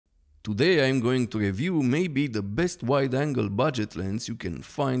Today I'm going to review maybe the best wide-angle budget lens you can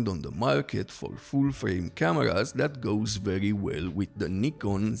find on the market for full-frame cameras that goes very well with the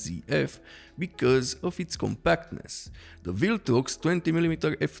Nikon ZF because of its compactness, the Viltrox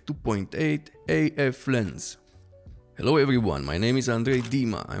 20mm f2.8 AF lens. Hello everyone, my name is Andrei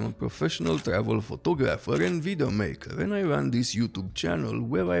Dima. I'm a professional travel photographer and video maker, and I run this YouTube channel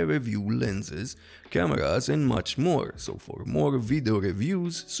where I review lenses, cameras and much more, so for more video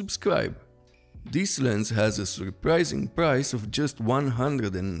reviews, subscribe. This lens has a surprising price of just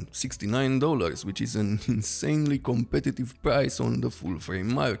 $169, which is an insanely competitive price on the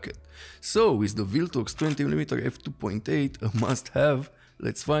full-frame market. So is the Viltrox 20mm f2.8 a must-have?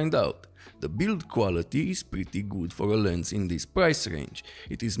 Let's find out. The build quality is pretty good for a lens in this price range.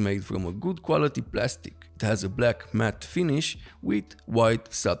 It is made from a good quality plastic. It has a black matte finish with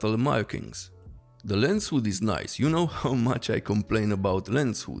white subtle markings. The lens hood is nice. You know how much I complain about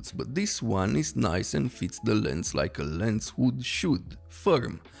lens hoods, but this one is nice and fits the lens like a lens hood should,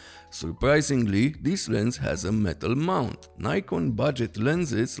 firm. Surprisingly, this lens has a metal mount. Nikon budget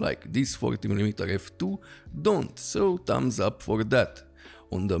lenses like this 40mm f2 don't, so thumbs up for that.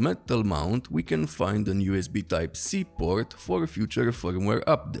 On the metal mount we can find an USB Type-C port for future firmware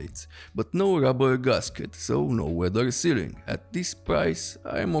updates, but no rubber gasket, so no weather sealing. At this price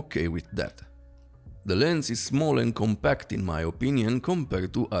I'm okay with that. The lens is small and compact in my opinion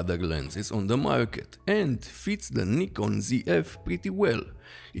compared to other lenses on the market and fits the Nikon ZF pretty well.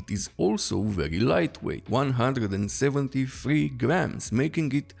 It is also very lightweight, 173 grams,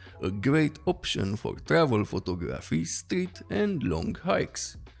 making it a great option for travel photography, street and long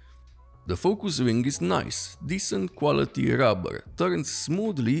hikes. The focus ring is nice, decent quality rubber, turns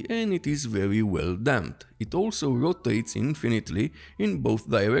smoothly and it is very well damped. It also rotates infinitely in both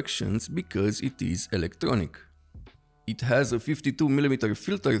directions because it is electronic. It has a 52mm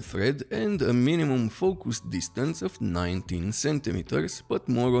filter thread and a minimum focus distance of 19 cm, but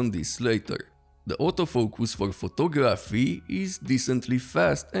more on this later. The autofocus for photography is decently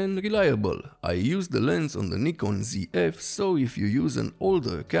fast and reliable. I use the lens on the Nikon ZF, so if you use an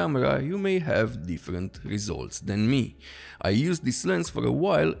older camera you may have different results than me. I used this lens for a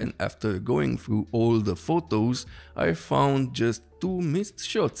while and after going through all the photos I found just 2 missed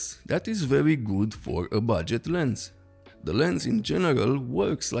shots. That is very good for a budget lens. The lens in general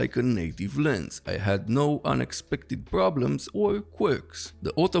works like a native lens. I had no unexpected problems or quirks.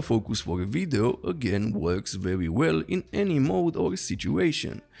 The autofocus for video again works very well in any mode or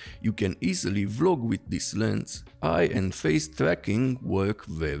situation. You can easily vlog with this lens. Eye and face tracking work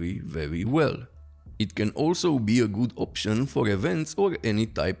very well. It can also be a good option for events or any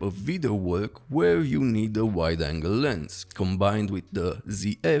type of video work where you need a wide-angle lens. Combined with the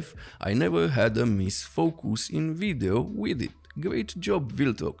ZF, I never had a misfocus in video with it. Great job,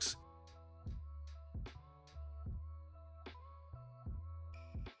 Viltrox!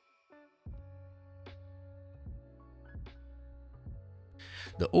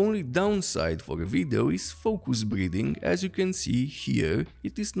 The only downside for video is focus breathing. As you can see here,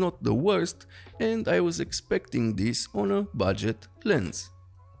 it is not the worst and I was expecting this on a budget lens.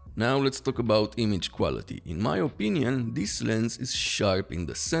 Now let's talk about image quality. In my opinion, this lens is sharp in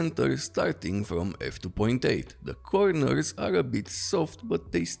the center starting from f2.8. The corners are a bit soft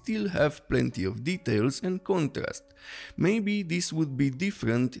but they still have plenty of details and contrast. Maybe this would be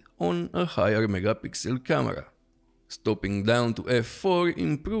different on a higher megapixel camera. Stopping down to f4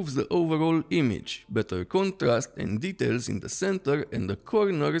 improves the overall image, better contrast and details in the center and the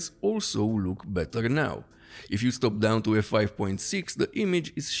corners also look better now. If you stop down to f5.6 the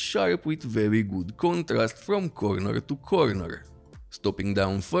image is sharp with very good contrast from corner to corner. Stopping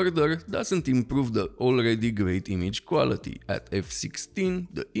down further doesn't improve the already great image quality. At f16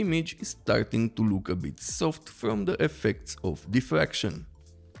 the image is starting to look a bit soft from the effects of diffraction.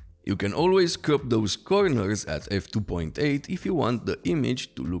 You can always crop those corners at f2.8 if you want the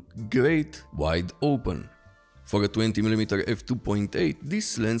image to look great wide open. For a 20mm f2.8,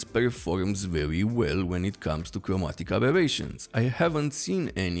 this lens performs very well when it comes to chromatic aberrations. I haven't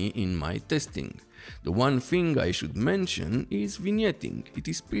seen any in my testing. The one thing I should mention is vignetting. It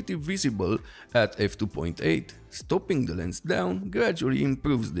is pretty visible at f2.8. Stopping the lens down gradually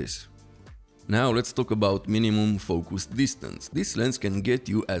improves this. Now let's talk about minimum focus distance. This lens can get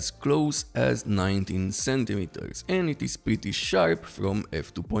you as close as 19 cm and it is pretty sharp from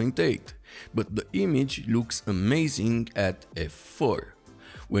f2.8, but the image looks amazing at f4.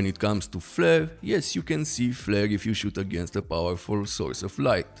 When it comes to flare, yes, you can see flare if you shoot against a powerful source of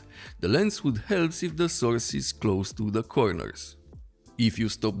light. The lens hood helps if the source is close to the corners. If you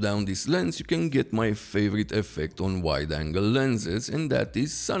stop down this lens, you can get my favorite effect on wide-angle lenses, and that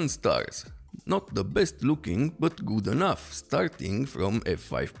is sun stars. Not the best looking, but good enough, starting from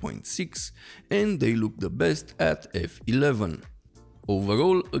f5.6, and they look the best at f11.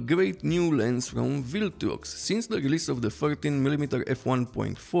 Overall, a great new lens from Viltrox. Since the release of the 13mm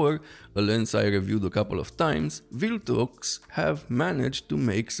f1.4, a lens I reviewed a couple of times, Viltrox have managed to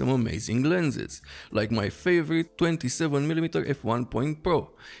make some amazing lenses, like my favorite 27mm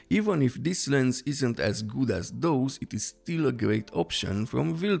f1.pro. Even if this lens isn't as good as those, it is still a great option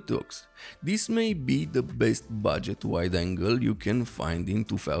from Viltrox. This may be the best budget wide angle you can find in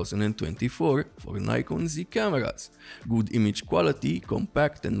 2024 for Nikon Z cameras. Good image quality,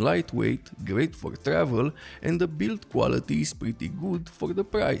 compact and lightweight, great for travel, and the build quality is pretty good for the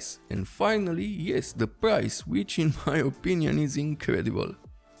price. And finally, yes, the price, which in my opinion is incredible.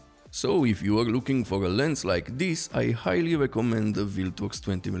 So if you are looking for a lens like this, I highly recommend the Viltrox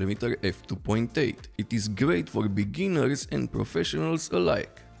 20mm f2.8. It is great for beginners and professionals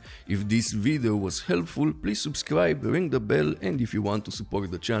alike. If this video was helpful, please subscribe, ring the bell, and if you want to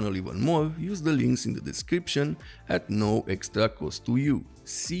support the channel even more, use the links in the description at no extra cost to you.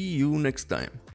 See you next time.